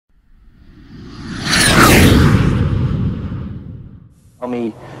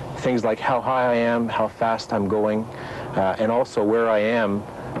me things like how high I am, how fast I'm going, and also where I am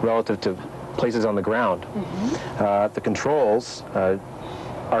relative to places on the ground. The controls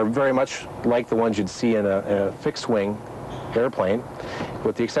are very much like the ones you'd see in a fixed-wing airplane,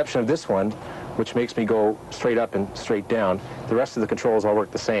 with the exception of this one, which makes me go straight up and straight down. The rest of the controls all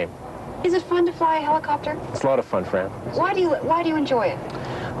work the same. Is it fun to fly a helicopter? It's a lot of fun, Fran. Why do you enjoy it?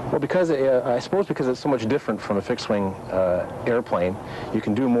 Well, because I suppose because it's so much different from a fixed-wing airplane. You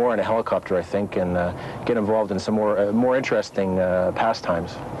can do more in a helicopter, I think, and get involved in some more interesting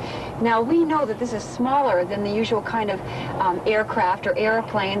pastimes. Now, we know that this is smaller than the usual kind of aircraft or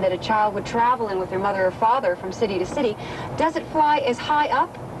airplane that a child would travel in with their mother or father from city to city. Does it fly as high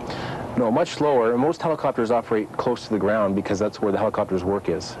up? No, much lower. Most helicopters operate close to the ground because that's where the helicopter's work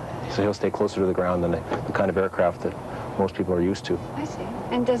is. So he'll stay closer to the ground than the kind of aircraft that most people are used to. I see.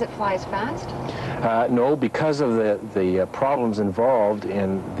 And does it fly as fast? No, because of the problems involved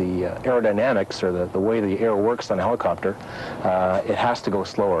in the aerodynamics, or the way the air works on a helicopter, it has to go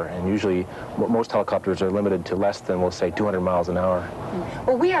slower. And usually most helicopters are limited to less than, we'll say, 200 miles an hour.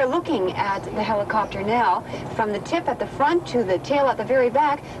 Well, we are looking at the helicopter now, from the tip at the front to the tail at the very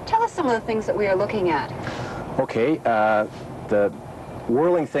back. Tell us some of the things that we are looking at. Okay, the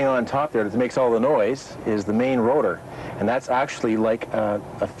whirling thing on top there that makes all the noise is the main rotor. And that's actually like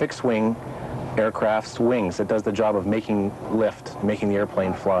a fixed-wing aircraft's wings. It does the job of making lift, making the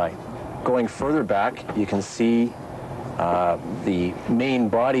airplane fly. Going further back, you can see the main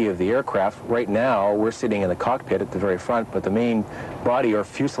body of the aircraft. Right now, we're sitting in the cockpit at the very front, but the main body or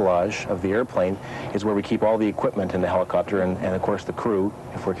fuselage of the airplane is where we keep all the equipment in the helicopter and of course, the crew,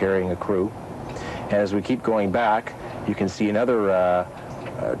 if we're carrying a crew. And as we keep going back, you can see another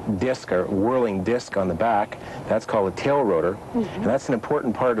disc, or whirling disc on the back. That's called a tail rotor. And that's an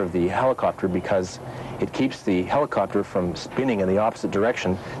important part of the helicopter because it keeps the helicopter from spinning in the opposite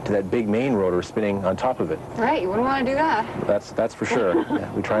direction to that big main rotor spinning on top of it. Right, you wouldn't want to do that. That's for sure.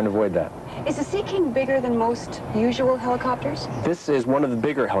 Yeah, we try and avoid that. Is the Sea King bigger than most usual helicopters? This is one of the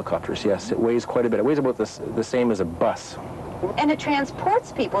bigger helicopters, yes. It weighs quite a bit. It weighs about the same as a bus. And it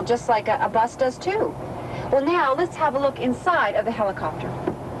transports people just like a bus does too. Well, now let's have a look inside of the helicopter.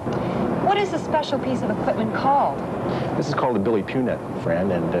 What is this special piece of equipment called? This is called a Billy Punet,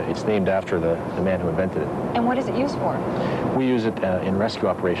 Fran, and it's named after the man who invented it. And what is it used for? We use it in rescue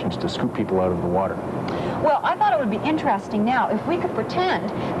operations to scoop people out of the water. Well, I thought it would be interesting now if we could pretend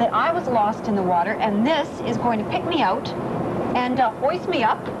that I was lost in the water and this is going to pick me out and hoist me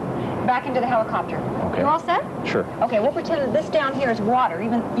up back into the helicopter. Okay. You all set? Sure. Okay, we'll pretend that this down here is water.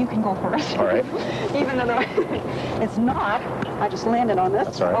 Even you can go first. All right. Even though it's not. I just landed on this.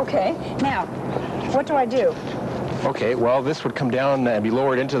 That's all right. Okay. Now, what do I do? Okay, well, this would come down and be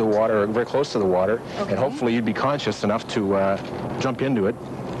lowered into the water, very close to the water, Okay. and hopefully you'd be conscious enough to jump into it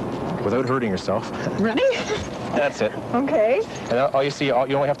without hurting yourself. Ready? That's it. Okay. And all you see, you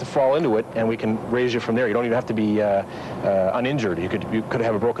only have to fall into it, and we can raise you from there. You don't even have to be uninjured. You could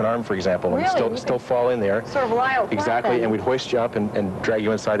have a broken arm, for example, and Really? still fall in there. Sort of lie out flat Exactly, then. and we'd hoist you up and drag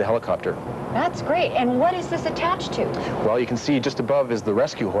you inside the helicopter. That's great. And what is this attached to? Well, you can see just above is the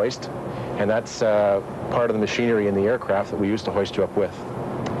rescue hoist, and that's part of the machinery in the aircraft that we use to hoist you up with.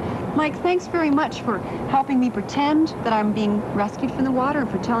 Mike, thanks very much for helping me pretend that I'm being rescued from the water and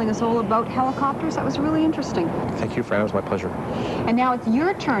for telling us all about helicopters. That was really interesting. Thank you, Fran. It was my pleasure. And now it's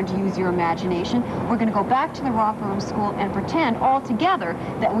your turn to use your imagination. We're going to go back to the Romper Room School and pretend all together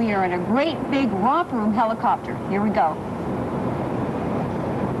that we are in a great big Romper Room helicopter. Here we go.